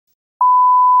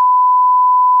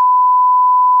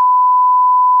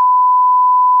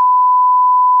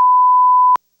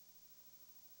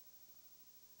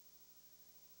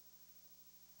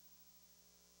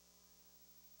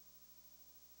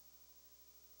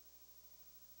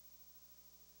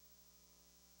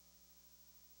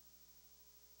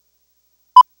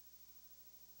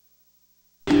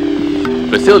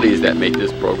Facilities that make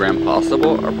this program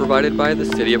possible are provided by the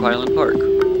City of Highland Park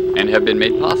and have been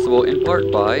made possible in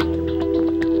part by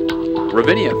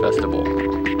Ravinia Festival,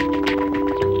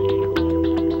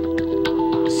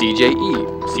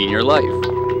 CJE Senior Life,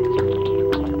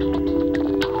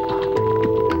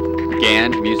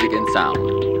 GAN Music and Sound.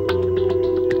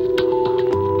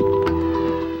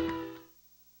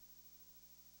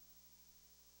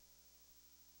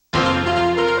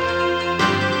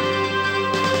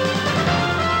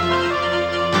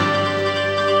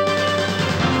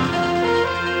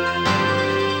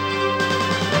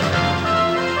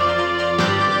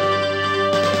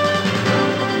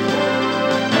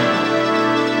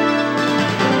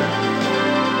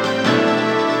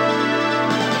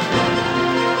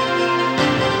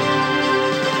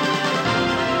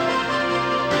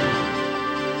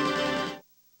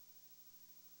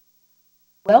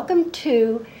 Welcome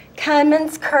to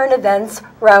Cahnmann's Current Events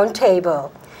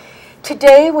Roundtable.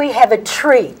 Today we have a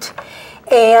treat,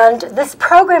 and this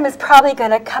program is probably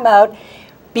going to come out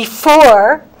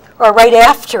before, or right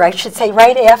after, I should say,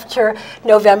 right after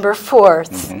November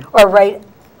 4th, or right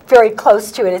very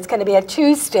close to it. It's going to be a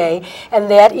Tuesday,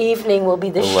 and that evening will be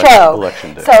the show.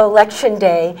 Election Day. So Election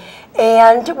Day,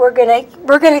 and we're going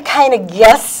to kind of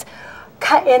guess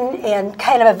and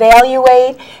kind of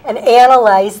evaluate and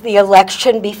analyze the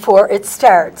election before it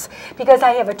starts. Because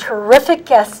I have a terrific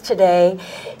guest today.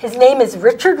 His name is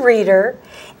Richard Reeder,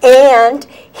 and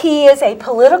he is a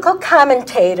political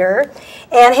commentator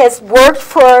and has worked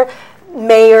for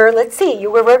Mayor, let's see,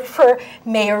 you worked for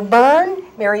Mayor Byrne,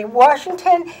 Mary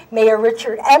Washington, Mayor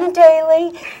Richard M.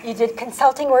 Daley. You did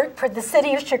consulting work for the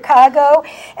city of Chicago,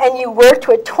 and you worked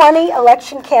with 20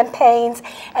 election campaigns,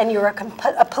 and you're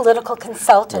a political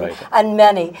consultant on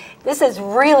many. This is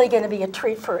really going to be a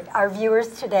treat for our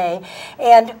viewers today.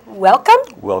 And welcome.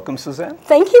 Welcome, Suzanne.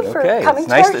 Thank you for coming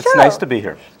to our show. It's nice to be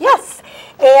here. Yes.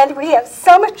 And we have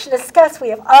so much to discuss. We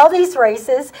have all these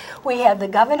races. We have the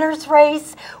governor's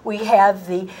race. We have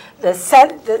the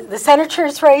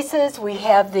senator's races. We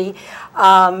have the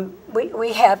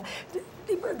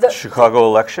Chicago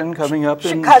election coming up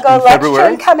in February.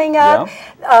 Election coming up,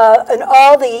 and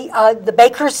all the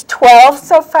Baker's 12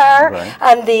 so far,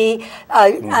 on the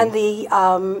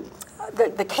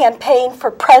campaign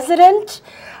for president.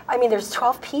 I mean, there's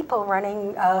 12 people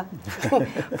running for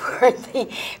the.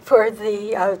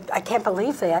 I can't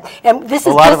believe that. And this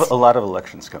is a lot of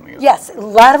elections coming up. Yes, a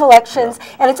lot of elections,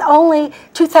 and it's only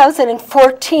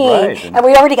 2014, and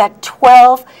we already got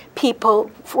 12 people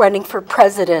running for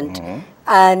president.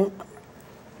 And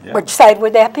which side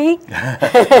would that be?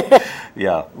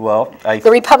 Yeah, well,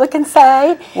 the Republican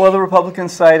side. Well, the Republican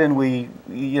side, and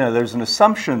there's an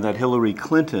assumption that Hillary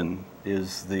Clinton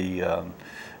is the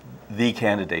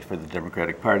candidate for the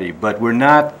Democratic Party, but we're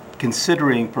not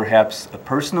considering perhaps a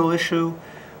personal issue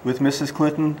with Mrs.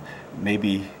 Clinton.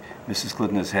 Maybe Mrs.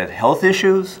 Clinton has had health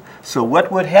issues. So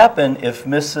what would happen if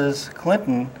Mrs.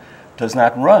 Clinton does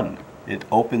not run? It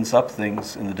opens up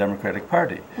things in the Democratic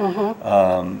Party.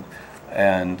 And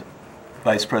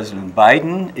Vice President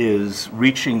Biden is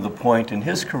reaching the point in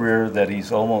his career that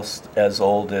he's almost as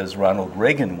old as Ronald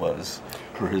Reagan was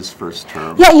for his first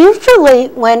term. Yeah, usually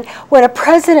when a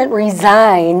president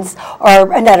resigns,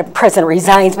 or not a president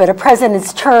resigns, but a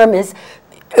president's term is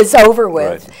over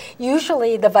with,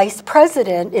 usually the vice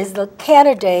president is the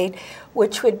candidate,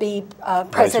 which would be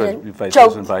President Joe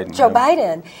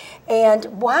Biden. And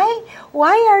why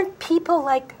aren't people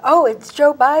like, oh, it's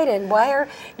Joe Biden? Why are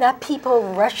not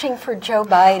people rushing for Joe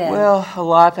Biden? Well, a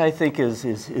lot, I think, is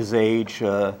his age.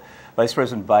 Vice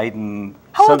President Biden.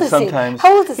 How old is he?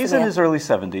 How old is he? He's in his early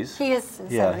 70s. He is.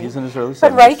 Yeah, he's in his early 70s.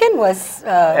 But Reagan was.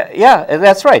 Yeah,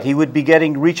 that's right. He would be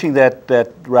reaching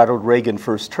that Ronald Reagan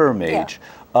first term age.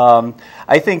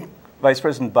 I think Vice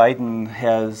President Biden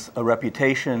has a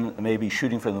reputation maybe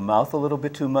shooting from the mouth a little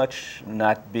bit too much,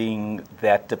 not being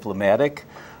that diplomatic.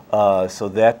 So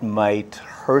that might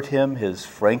hurt him. His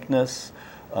frankness.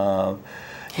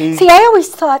 See, I always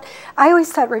thought,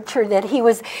 Richard, that he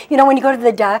was, when you go to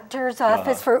the doctor's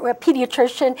office for a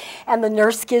pediatrician and the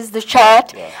nurse gives the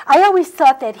shot, I always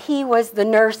thought that he was the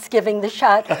nurse giving the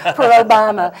shot for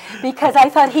Obama, because I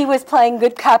thought he was playing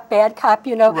good cop, bad cop,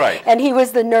 and he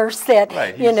was the nurse that,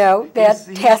 that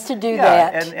has to do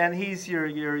that. And he's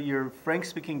your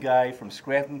Frank-speaking guy from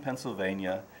Scranton,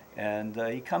 Pennsylvania. And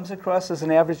he comes across as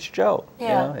an average Joe,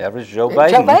 average Joe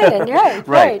Biden. Joe Biden,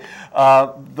 right.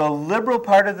 The liberal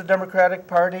part of the Democratic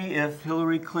Party, if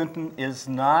Hillary Clinton is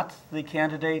not the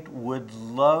candidate, would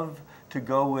love to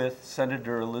go with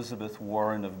Senator Elizabeth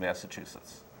Warren of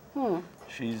Massachusetts.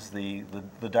 She's the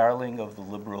darling of the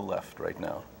liberal left right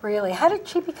now. Really? How did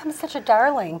she become such a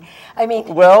darling? I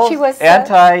mean, Well, she was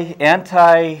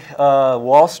anti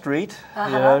Wall Street. Uh-huh.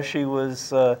 You know, she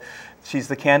was. She's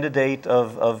the candidate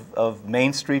of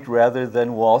Main Street rather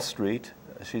than Wall Street.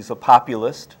 She's a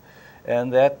populist.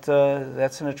 And that's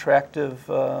an attractive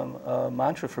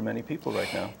mantra for many people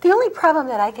right now. The only problem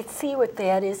that I could see with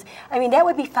that is, I mean, that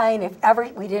would be fine if ever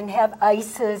we didn't have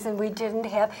ISIS and we didn't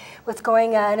have what's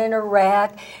going on in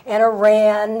Iraq and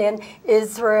Iran and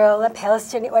Israel and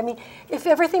Palestine. I mean, if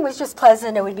everything was just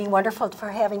pleasant, it would be wonderful for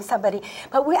having somebody.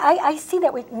 But I see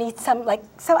that we need somebody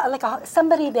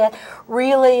that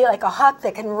really, like a hawk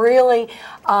that can really,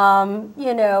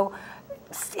 you know,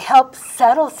 help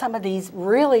settle some of these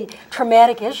really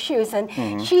traumatic issues, and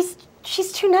she's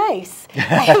too nice.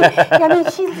 I mean,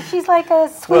 she's like a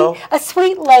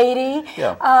sweet lady,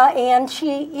 yeah. And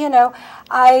she, you know,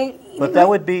 But that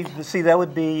would be, see, that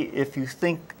would be, if you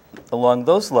think along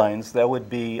those lines, that would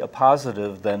be a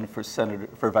positive then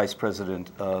for Vice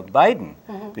President Biden,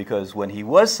 because when he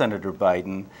was Senator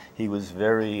Biden, he was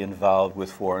very involved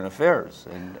with foreign affairs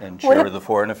and chair of the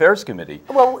Foreign Affairs Committee.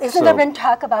 Well, isn't there been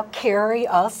talk about Kerry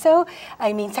also?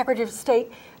 I mean, Secretary of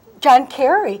State John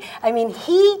Kerry. I mean,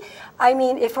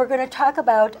 if we're going to talk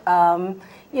about,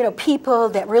 you know, people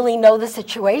that really know the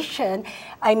situation,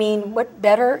 I mean, what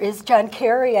better is John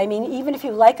Kerry? I mean, even if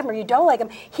you like him or you don't like him,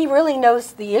 he really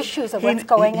knows the issues of what's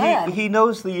going on. He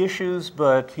knows the issues,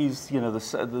 but he's, you know,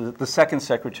 the second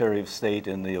Secretary of State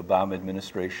in the Obama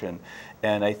administration,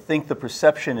 and I think the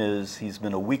perception is he's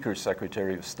been a weaker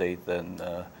Secretary of State than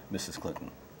Mrs.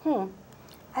 Clinton.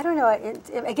 I don't know.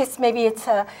 I guess maybe it's.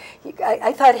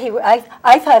 I thought he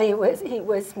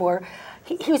was more.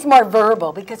 He was more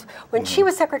verbal, because when she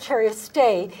was Secretary of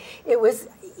State, it was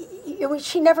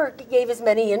she never gave as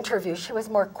many interviews. She was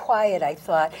more quiet, I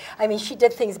thought. I mean, she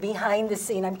did things behind the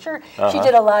scene. I'm sure she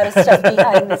did a lot of stuff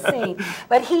behind the scene.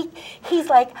 But he's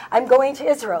like, I'm going to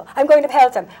Israel. I'm going to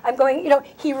Palestine. I'm going, you know,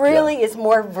 he really is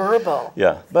more verbal.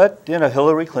 Yeah, but, you know,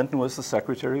 Hillary Clinton was the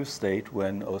Secretary of State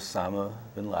when Osama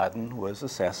bin Laden was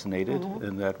assassinated,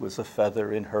 and that was a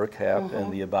feather in her cap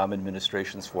in the Obama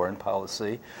administration's foreign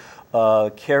policy.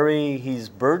 Kerry, he's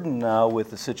burdened now with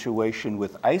the situation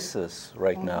with ISIS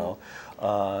right now.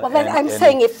 Well, then I'm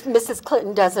saying if Mrs.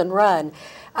 Clinton doesn't run,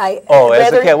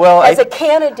 as a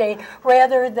candidate,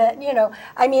 rather than, you know,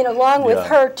 I mean, along with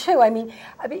her too. I mean,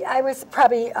 I was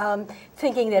probably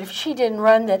thinking that if she didn't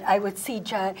run, that I would see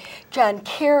John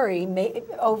Kerry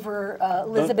over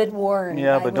Elizabeth Warren.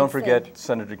 Yeah, but don't forget,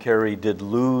 Senator Kerry did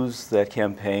lose that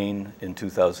campaign in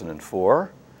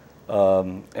 2004.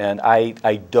 And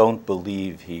I don't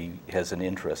believe he has an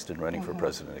interest in running for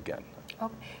president again.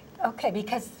 Okay,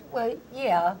 because, well,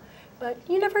 yeah, but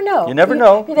you never know. You never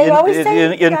know. They always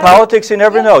say in politics, you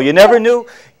never know. You never knew.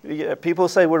 People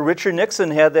say, well, Richard Nixon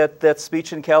had that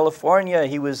speech in California.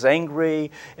 He was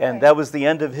angry, and that was the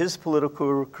end of his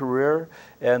political career.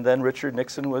 And then Richard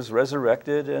Nixon was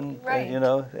resurrected and you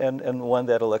know, and won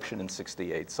that election in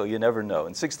 '68. So you never know.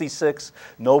 In '66,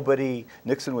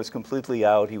 Nixon was completely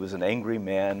out. He was an angry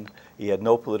man. He had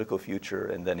no political future,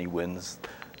 and then he wins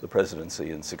the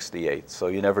presidency in '68. So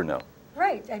you never know.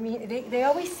 Right. I mean, they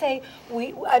always say,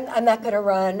 I'm not going to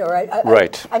run, or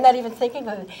I'm not even thinking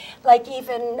of it. Like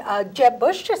even Jeb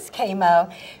Bush just came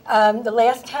out. The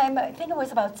last time, I think it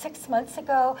was about 6 months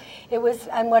ago, it was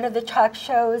on one of the talk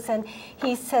shows, and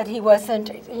he said he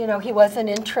wasn't, you know, he wasn't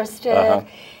interested.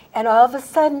 And all of a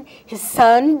sudden, his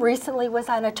son recently was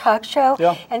on a talk show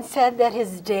and said that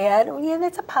his dad, yeah,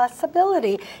 that's a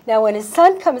possibility. Now, when his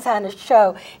son comes on a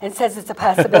show and says it's a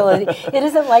possibility, it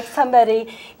isn't like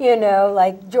somebody, you know,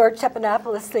 like George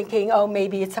Stephanopoulos thinking, oh,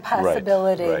 maybe it's a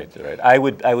possibility. Right. I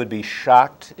would be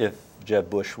shocked if Jeb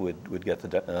Bush would get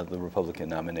the Republican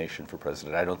nomination for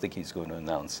president. I don't think he's going to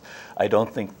announce. I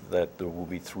don't think that there will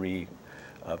be 3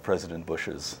 President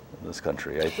Bushes in this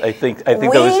country. I think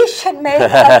we should make a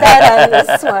bet on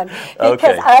this one,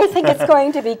 because I think it's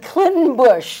going to be Clinton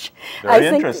Bush. Very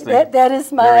interesting. That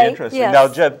is my very interesting. Yes. Now,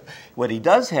 Jeb, what he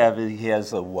does have is he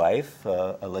has a wife,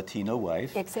 a Latino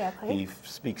wife. Exactly. He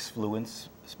speaks fluent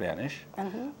Spanish.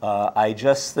 I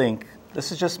just think,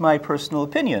 this is just my personal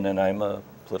opinion, and I'm a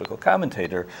political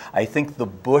commentator, I think the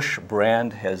Bush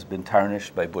brand has been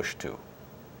tarnished by Bush 2.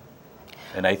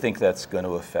 And I think that's going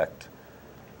to affect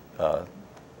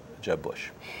Jeb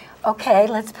Bush. Okay,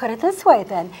 let's put it this way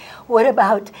then. What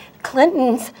about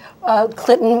Clinton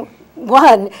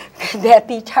won, could that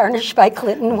be tarnished by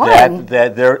Clinton won?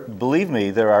 Believe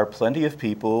me, there are plenty of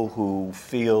people who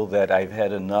feel that I've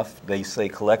had enough. They say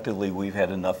collectively we've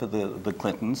had enough of the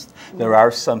Clintons. There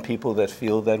are some people that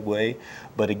feel that way,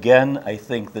 but again, I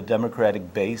think the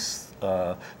Democratic base,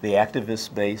 the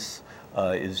activist base,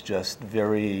 is just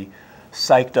very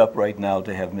psyched up right now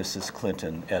to have Mrs.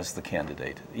 Clinton as the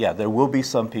candidate. Yeah, there will be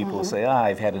some people who say,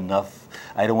 I've had enough.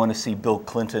 I don't want to see Bill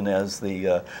Clinton as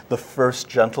the first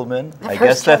gentleman.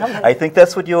 I think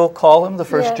that's what you'll call him, the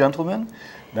first gentleman,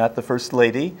 not the first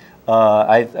lady.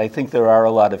 I think there are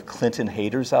a lot of Clinton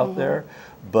haters out there,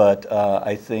 but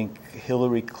I think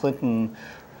Hillary Clinton,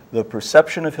 the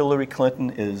perception of Hillary Clinton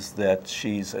is that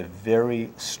she's a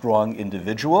very strong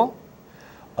individual,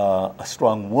 a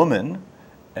strong woman,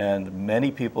 and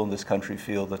many people in this country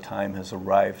feel the time has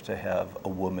arrived to have a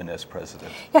woman as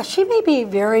president. Yeah, she may be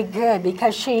very good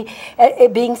because she,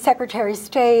 being Secretary of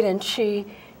State, and she,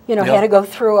 had to go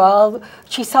through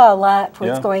she saw a lot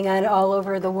what's going on all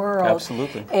over the world.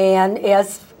 Absolutely. And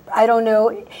as, I don't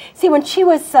know, see, when she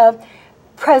was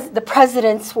the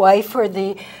president's wife, or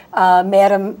the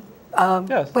Madam,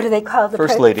 what do they call the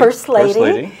First Lady? First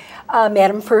Lady.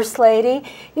 Madam First Lady,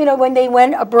 when they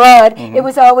went abroad, it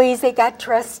was always they got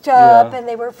dressed up and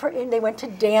they went to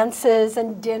dances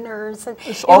and dinners and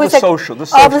all the social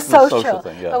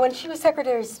thing. Yeah. But when she was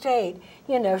Secretary of State,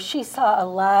 she saw a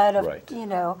lot of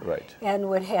and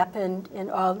what happened in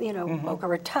all Boca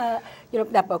Raton,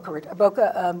 not Boca Raton,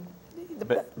 Benghazi.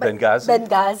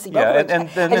 Benghazi. Yeah, and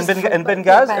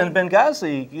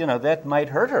Benghazi, that might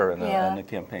hurt her in the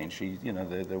campaign. She,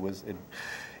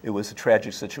 it was a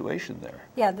tragic situation there.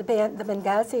 Yeah, the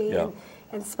Benghazi,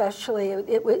 and especially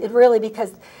it really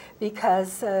because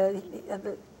the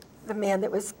man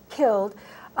that was killed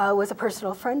was a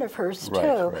personal friend of hers too,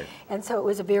 right. And so it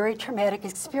was a very traumatic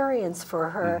experience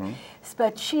for her.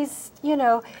 But she's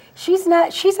she's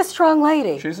a strong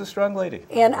lady. She's a strong lady,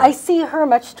 and I see her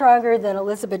much stronger than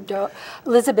Elizabeth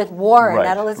Warren,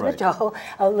 not Elizabeth Dole.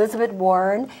 Elizabeth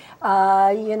Warren,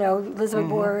 Elizabeth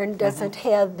Warren doesn't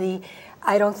have the.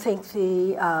 I don't think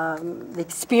the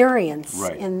experience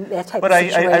in that type of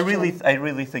situation. But I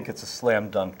really think it's a slam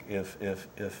dunk if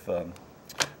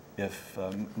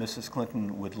Mrs.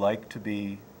 Clinton would like to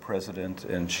be president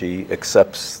and she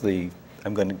accepts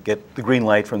I'm going to get the green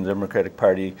light from the Democratic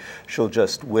Party, she'll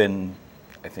just win,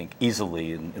 I think,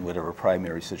 easily in whatever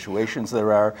primary situations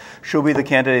there are. She'll be the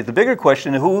candidate. The bigger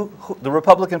question, who the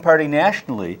Republican Party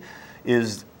nationally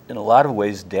is in a lot of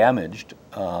ways damaged.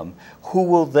 Who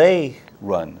will they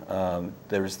run?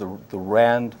 There's the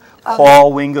Rand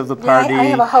Paul wing of the party. I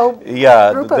have a whole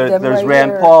group of them there's right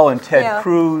Rand here. Paul and Ted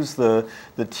Cruz, the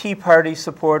Tea Party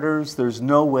supporters. There's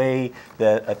no way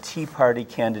that a Tea Party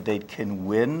candidate can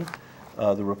win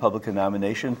the Republican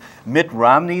nomination. Mitt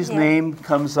Romney's name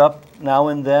comes up now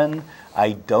and then.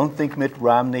 I don't think Mitt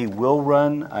Romney will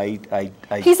run.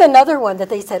 He's another one that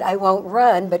they said, I won't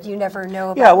run, but you never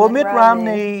know about Yeah, well, Mitt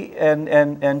Romney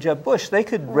and Jeb Bush, they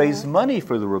could raise money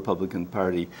for the Republican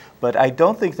Party, but I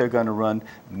don't think they're going to run.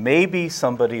 Maybe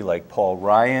somebody like Paul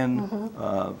Ryan,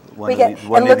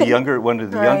 one of the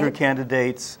younger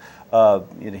candidates.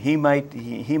 He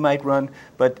might run,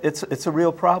 but it's a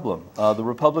real problem. The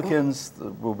Republicans,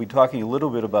 we'll be talking a little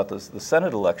bit about the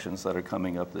Senate elections that are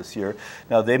coming up this year.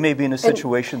 Now, they may be in a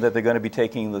situation that they're going to be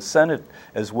taking the Senate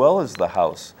as well as the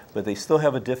House, but they still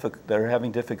have they're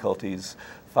having difficulties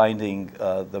finding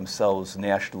themselves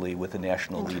nationally with a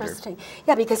national leader. Interesting.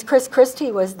 Yeah, because Chris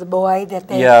Christie was the boy that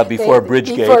they... Yeah, before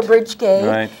Bridgegate. Before Bridgegate.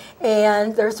 Right.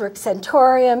 And there's Rick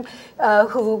Santorum,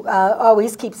 who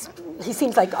always keeps... He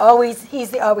seems like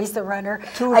he's always the runner.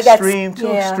 Too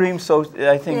extreme. So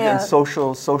I think in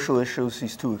social issues,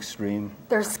 he's too extreme.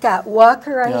 There's Scott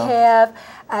Walker.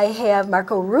 I have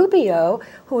Marco Rubio,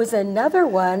 who is another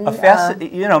one.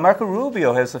 Marco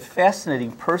Rubio has a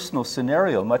fascinating personal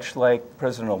scenario, much like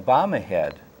President Obama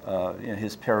had.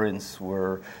 His parents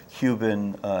were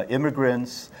Cuban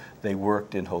immigrants. They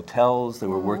worked in hotels. They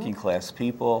were working class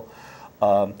people.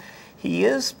 He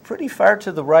is pretty far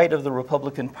to the right of the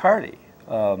Republican Party,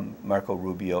 Marco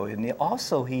Rubio, and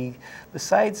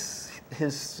besides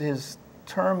his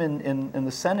term in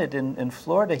the Senate in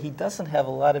Florida, he doesn't have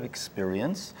a lot of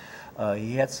experience.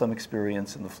 He had some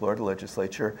experience in the Florida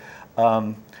legislature.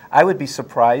 I would be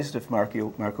surprised if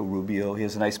Marco Rubio, he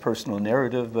has a nice personal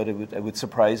narrative, but it would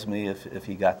surprise me if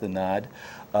he got the nod.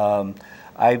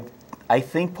 I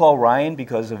think Paul Ryan,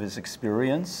 because of his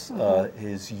experience,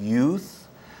 his youth,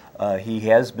 He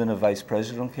has been a vice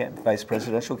presidential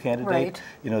candidate. Right.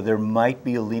 You know, there might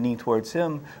be a leaning towards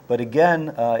him, but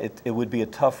again, it would be a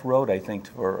tough road, I think,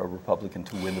 for a Republican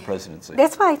to win the presidency.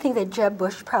 That's why I think that Jeb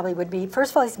Bush probably would be.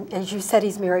 First of all, as you said,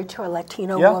 he's married to a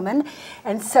Latino woman,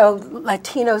 and so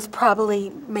Latinos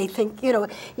probably may think, you know,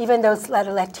 even though a lot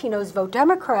of Latinos vote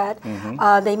Democrat,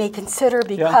 they may consider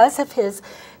because of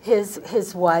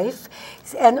his wife,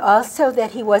 and also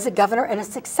that he was a governor and a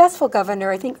successful governor.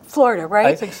 I think Florida, right?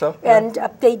 I think so. And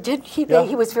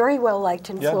he was very well liked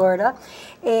in Florida,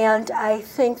 and I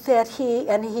think that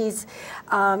he's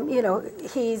you know,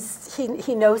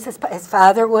 he knows his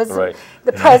father was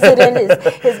the president,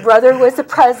 his brother was the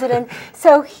president.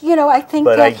 So you know, I think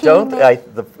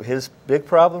his big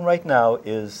problem right now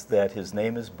is that his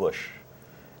name is Bush.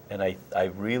 And I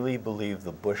really believe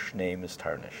the Bush name is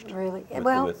tarnished. Really?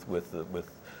 With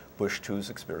Bush II's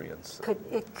experience.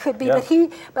 It could be,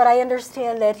 but I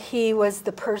understand that he was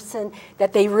the person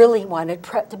that they really wanted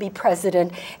to be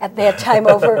president at that time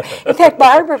over. In fact,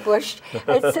 Barbara Bush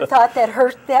thought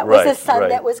that was a son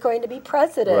that was going to be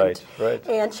president. Right.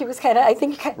 And she was kind of, I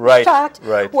think, shocked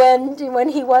when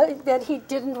he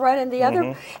didn't run and the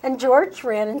other, and George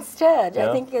ran instead.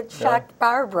 I think it shocked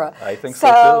Barbara. I think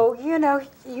so too. You know,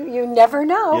 you never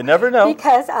know. You never know.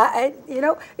 Because you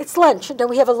know, it's lunch. Don't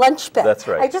we have a lunch bet? That's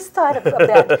right. I just thought of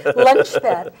that lunch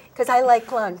bet because I like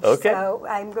lunch. Okay. So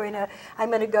I'm going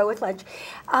to go with lunch.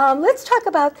 Let's talk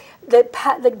about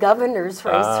the governor's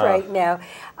race right now.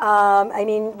 I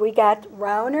mean, we got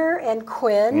Rauner and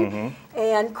Quinn,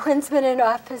 and Quinn's been in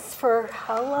office for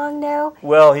how long now?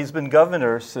 Well, he's been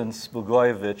governor since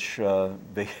Blagojevich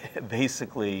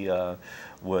basically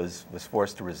was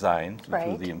forced to resign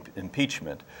through the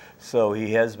impeachment. So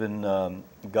he has been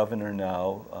governor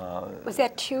now. Was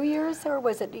that 2 years or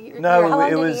was it a year? No, how long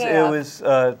it did was. he have? It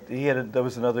was. There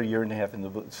was another year and a half in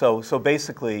the. So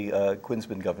basically, Quinn's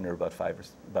been governor about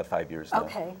 5 years now.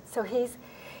 Okay, so he's.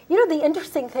 You know, the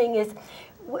interesting thing is,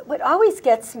 what always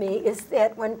gets me is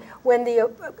that when the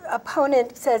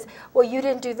opponent says, "Well, you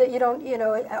didn't do that. You don't. You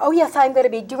know. Oh, yes, I'm going to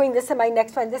be doing this in my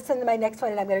next one. This in my next one,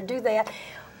 and I'm going to do that."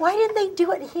 Why didn't they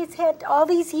do it? He's had all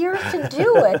these years to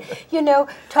do it. You know,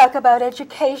 talk about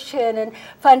education and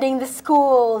funding the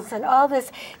schools and all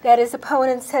this. That his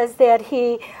opponent says that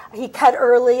he cut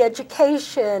early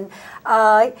education.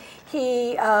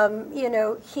 You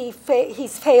know,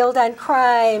 he's failed on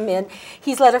crime and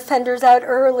he's let offenders out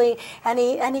early. And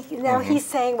now he's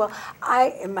saying, well,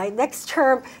 in my next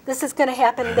term, this is going to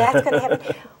happen, that's going to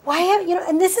happen. Why, you know,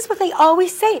 and this is what they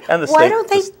always say. Why don't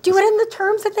they do it in the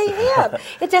terms that they have?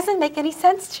 It doesn't make any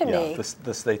sense to me.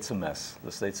 The state's a mess.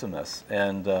 The state's a mess.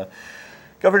 And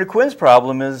Governor Quinn's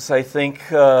problem is, I think,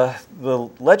 the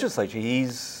legislature.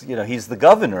 He's the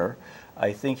governor.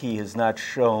 I think he has not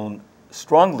shown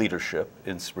strong leadership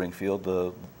in Springfield.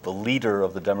 The leader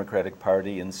of the Democratic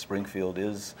Party in Springfield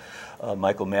is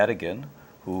Michael Madigan,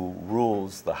 who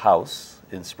rules the House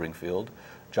in Springfield.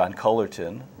 John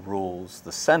Cullerton rules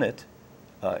the Senate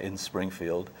in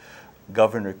Springfield.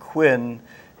 Governor Quinn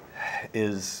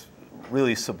is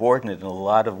really subordinate in a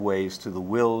lot of ways to the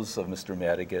wills of Mr.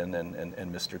 Madigan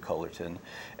and Mr. Cullerton.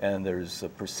 And there's a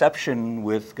perception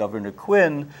with Governor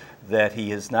Quinn that he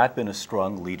has not been a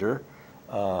strong leader.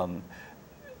 Mr.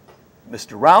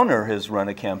 Rauner has run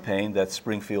a campaign that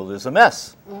Springfield is a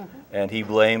mess. And he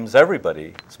blames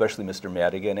everybody, especially Mr.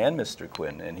 Madigan and Mr.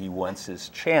 Quinn. And he wants his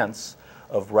chance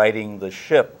of righting the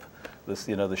ship,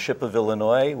 the ship of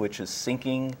Illinois, which is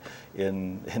sinking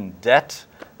in debt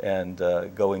and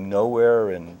going nowhere,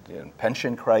 and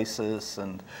pension crisis.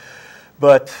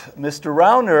 But Mr.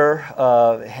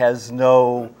 Rauner has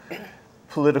no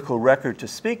political record to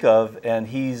speak of, and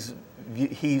he's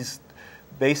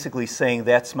basically saying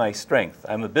that's my strength.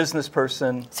 I'm a business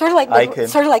person. Sort of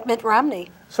like Mitt Romney.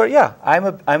 So yeah,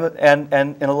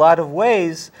 and in a lot of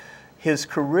ways, his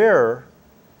career.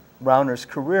 Rauner's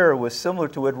career was similar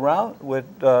to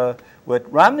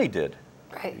what Romney did.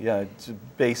 Right. Yeah, it's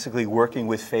basically working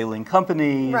with failing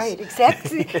companies. Right,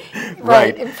 exactly.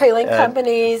 Right, and failing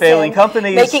companies. Failing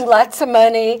companies. Making lots of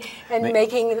money and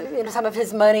making some of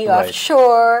his money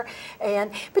offshore.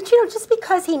 But just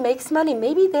because he makes money,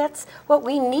 maybe that's what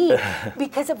we need.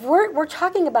 Because if we're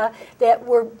talking about that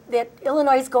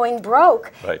Illinois is going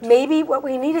broke, maybe what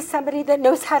we need is somebody that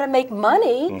knows how to make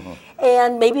money,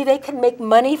 and maybe they can make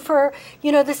money for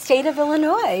the state of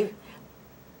Illinois.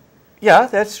 Yeah,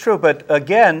 that's true. But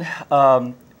again,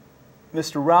 Mr.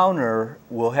 Rauner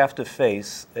will have to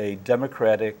face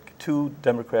two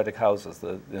Democratic houses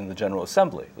in the General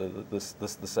Assembly, the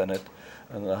Senate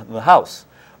and the House.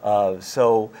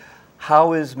 So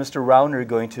how is Mr. Rauner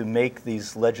going to make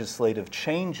these legislative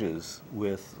changes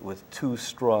with two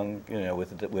strong,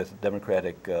 with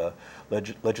Democratic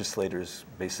legislators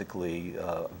basically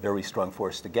very strong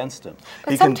force against him?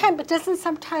 But doesn't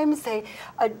sometimes a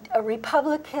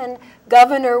Republican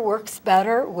governor works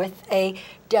better with a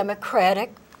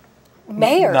Democratic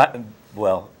mayor?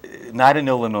 Not in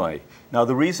Illinois. Now,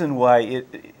 the reason why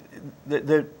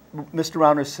Mr.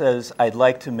 Rauner says, I'd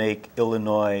like to make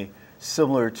Illinois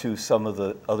similar to some of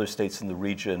the other states in the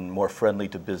region, more friendly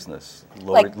to business,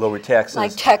 lower taxes.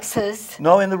 Like Texas?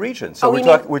 No, in the region. So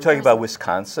we're talking about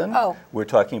Wisconsin. Oh. We're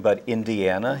talking about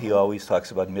Indiana. He always talks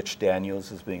about Mitch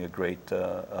Daniels as being a great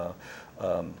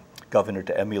governor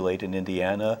to emulate in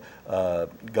Indiana, the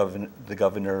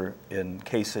governor in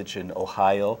Kasich in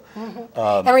Ohio.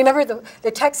 Mm-hmm. And remember,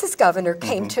 the Texas governor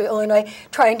came to Illinois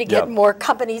trying to get more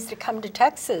companies to come to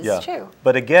Texas, too.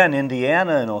 But again,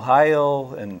 Indiana and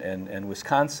Ohio and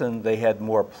Wisconsin, they had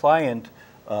more pliant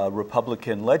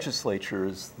Republican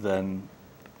legislatures than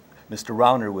Mr.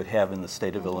 Rauner would have in the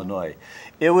state of Illinois.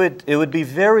 It would be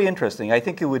very interesting. I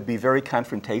think it would be very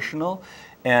confrontational.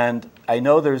 And I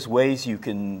know there's ways you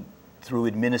can, through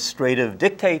administrative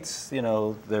dictates, you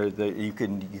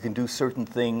can do certain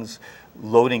things,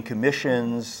 loading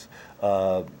commissions,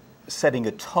 setting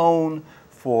a tone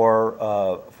for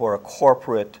a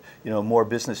corporate, more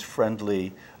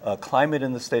business-friendly climate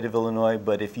in the state of Illinois.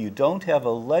 But if you don't have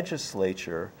a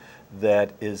legislature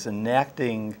that is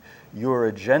enacting your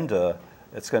agenda,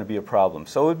 it's going to be a problem.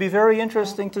 So it would be very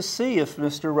interesting to see if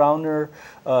Mr. Rauner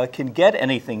can get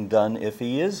anything done if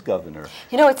he is governor.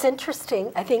 It's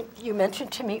interesting. I think you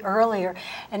mentioned to me earlier,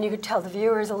 and you could tell the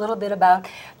viewers a little bit about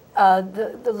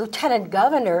the lieutenant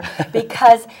governor,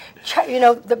 because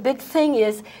the big thing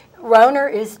is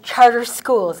Rauner is charter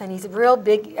schools, and he's a real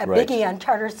biggie on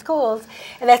charter schools,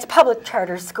 and that's public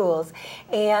charter schools.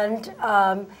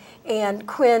 And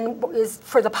Quinn is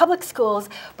for the public schools,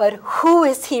 but who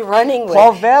is he running with?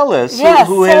 Paul Vallis,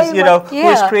 who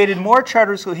has created more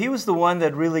charter schools. He was the one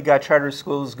that really got charter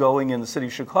schools going in the city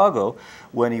of Chicago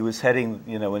when he was heading,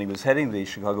 the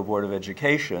Chicago Board of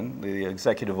Education, the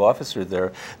executive officer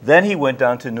there. Then he went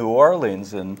down to New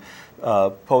Orleans, and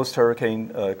post-Hurricane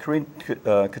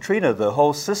Katrina, the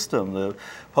whole system, the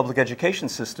public education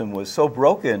system, was so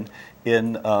broken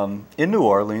in New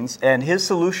Orleans, and his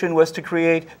solution was to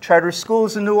create charter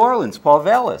schools in New Orleans, Paul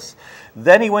Vallis.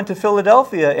 Then he went to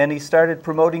Philadelphia, and he started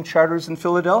promoting charters in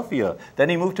Philadelphia. Then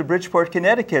he moved to Bridgeport,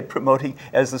 Connecticut, promoting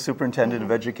as the superintendent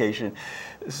of education.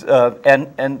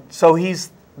 And so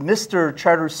he's Mr.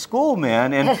 Charter School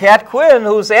Man, and Pat Quinn,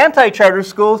 who's anti-charter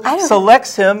schools,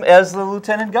 selects him as the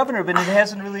lieutenant governor, but it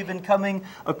hasn't really been coming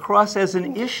across as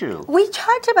an issue. We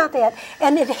talked about that,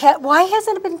 and why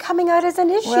hasn't it been coming out as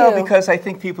an issue? Well, because I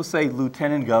think people say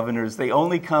lieutenant governors, they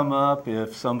only come up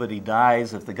if somebody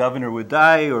dies, if the governor would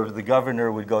die, or if the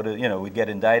governor would go to, would get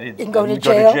indicted and go to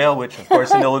jail, which of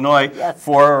course in Illinois,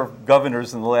 4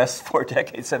 governors in the last 4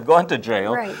 decades have gone to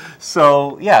jail. Right.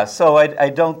 So, I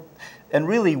don't. And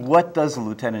really, what does a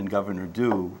lieutenant governor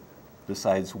do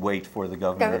besides wait for the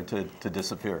governor to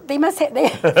disappear? They must have,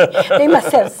 they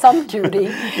must have some duty.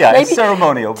 Yeah, it's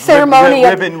ceremonial.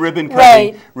 Ribbon cutting.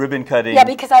 Right. Ribbon cutting. Yeah,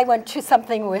 because I went to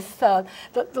something with the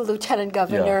lieutenant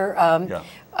governor,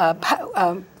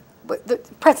 the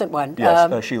present one.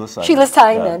 Yes, Sheila Simon. Sheila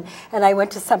Simon. And I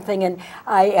went to something, and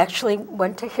I actually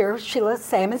went to hear Sheila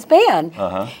Simon's band.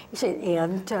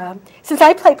 And since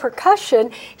I play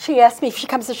percussion, she asked me if she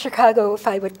comes to Chicago if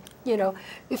I would,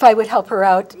 if I would help her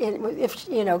out. If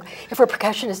her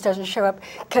percussionist doesn't show up,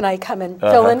 can I come and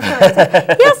fill in for her? I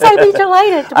said, yes, I'd be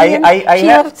delighted to be in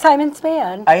Sheila Simon's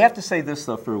band. I have to say this,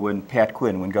 though, for when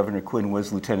Governor Quinn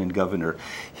was lieutenant governor,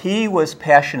 he was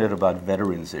passionate about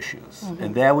veterans issues,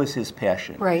 and that was his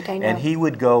passion. Right, I know. And he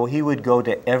would go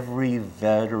to every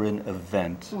veteran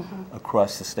event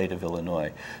across the state of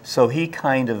Illinois. So he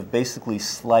kind of basically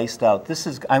sliced out,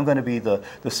 I'm going to be the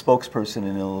spokesperson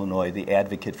in Illinois, the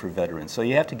advocate for veterans. So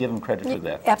you have to give him credit for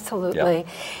that. Absolutely. Yeah.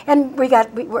 And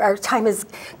our time is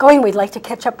going. We'd like to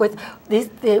catch up with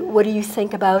what do you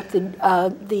think about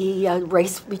the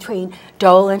race between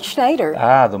Dole and Schneider?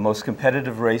 The most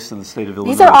competitive race in the state of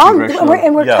Illinois. These are all,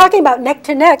 and we're talking about neck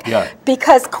to neck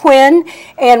because Quinn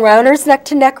and Rauner's neck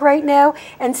to neck right now,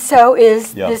 and so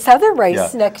is this other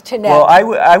race neck to neck. Well,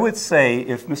 I would say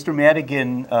if Mr.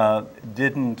 Madigan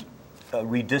didn't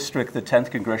redistrict the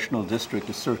 10th Congressional District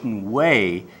a certain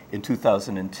way in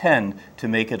 2010 to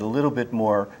make it a little bit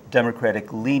more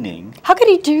Democratic leaning. How could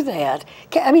he do that?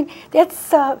 I mean,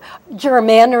 that's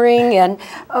gerrymandering, and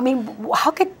I mean,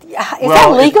 how could, is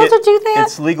that legal to do that?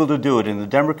 It's legal to do it, and the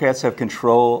Democrats have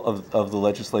control of the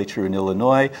legislature in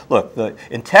Illinois. Look,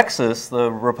 in Texas,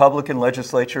 the Republican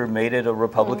legislature made it a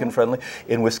Republican-friendly.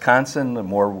 In Wisconsin, a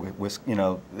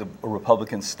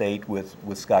Republican state with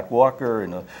Scott Walker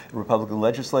and a Republican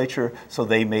legislature, so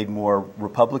they made more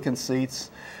Republican seats.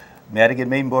 Madigan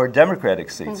made more Democratic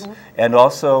seats. And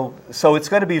also, so it's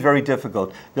going to be very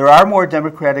difficult. There are more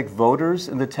Democratic voters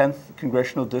in the 10th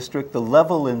Congressional District. The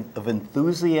level of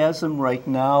enthusiasm right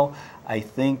now, I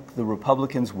think the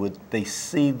Republicans they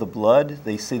see the blood.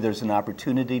 They see there's an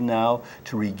opportunity now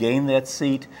to regain that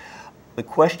seat. The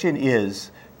question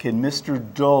is, can Mr.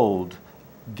 Dold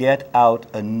get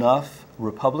out enough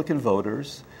Republican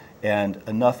voters and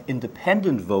enough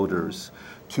independent voters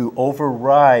to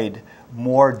override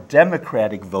more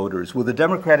Democratic voters? Will the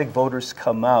Democratic voters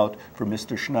come out for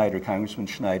Mr. Schneider, Congressman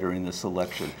Schneider, in this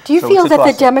election? Do you feel that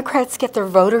the Democrats get their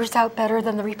voters out better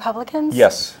than the Republicans?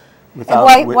 Yes.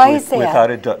 Why is that? How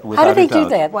do they do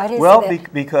that? Why do you say say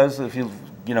that? Because if you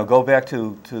go back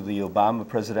to the Obama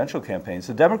presidential campaigns,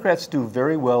 the Democrats do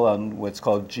very well on what's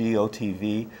called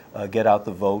GOTV, get out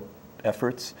the vote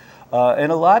efforts. And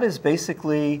a lot is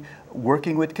basically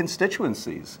working with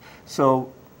constituencies.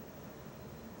 So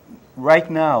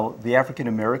right now, the African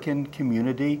American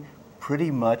community pretty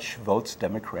much votes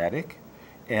Democratic,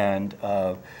 and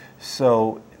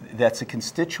so that's a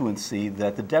constituency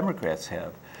that the Democrats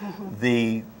have.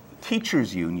 The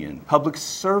teachers union, public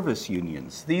service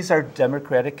unions, these are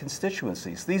Democratic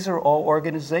constituencies. These are all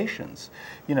organizations.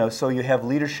 So you have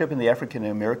leadership in the African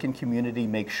American community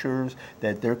make sure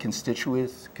that their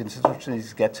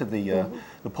constituencies get to the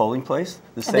polling place.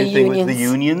 The same thing with the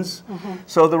unions.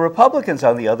 So the Republicans,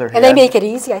 on the other hand, and they make it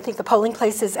easy. I think the polling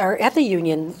places are at the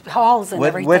union halls and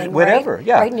everything, whatever, right?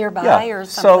 yeah, right nearby or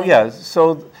something.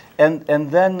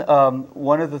 And then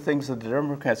one of the things that the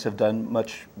Democrats have done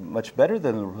much better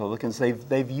than the Republicans,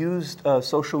 they've used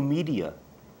social media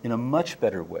in a much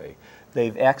better way.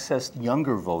 They've accessed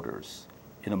younger voters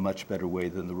in a much better way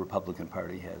than the Republican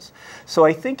Party has. So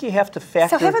I think you have to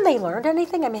factor. So haven't they learned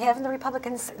anything? I mean, haven't the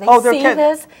Republicans see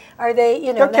this? Are they?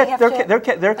 Are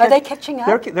they catching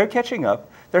up? They're catching up.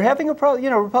 They're having a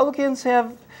problem. Republicans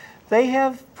have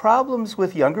problems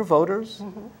with younger voters.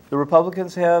 The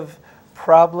Republicans have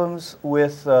problems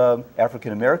with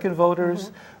African American voters,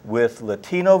 with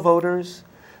Latino voters.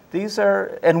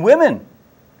 And women.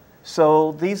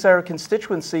 So these are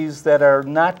constituencies that are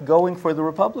not going for the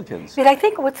Republicans. But I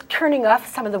think what's turning off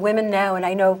some of the women now, and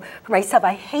I know for myself,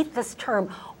 I hate this term,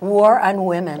 war on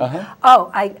women.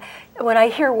 When I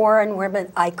hear war on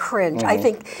women, I cringe. I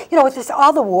think, with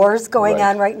all the wars going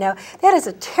on right now, that is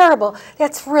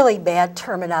that's really bad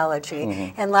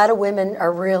terminology. And a lot of women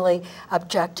are really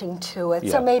objecting to it.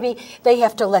 So maybe they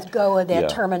have to let go of that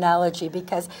terminology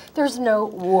because there's no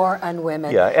war on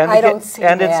women. I don't see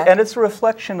that. And it's a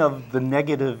reflection of the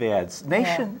negative ads.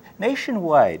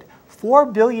 Nationwide,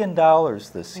 $4 billion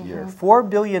this year. $4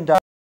 billion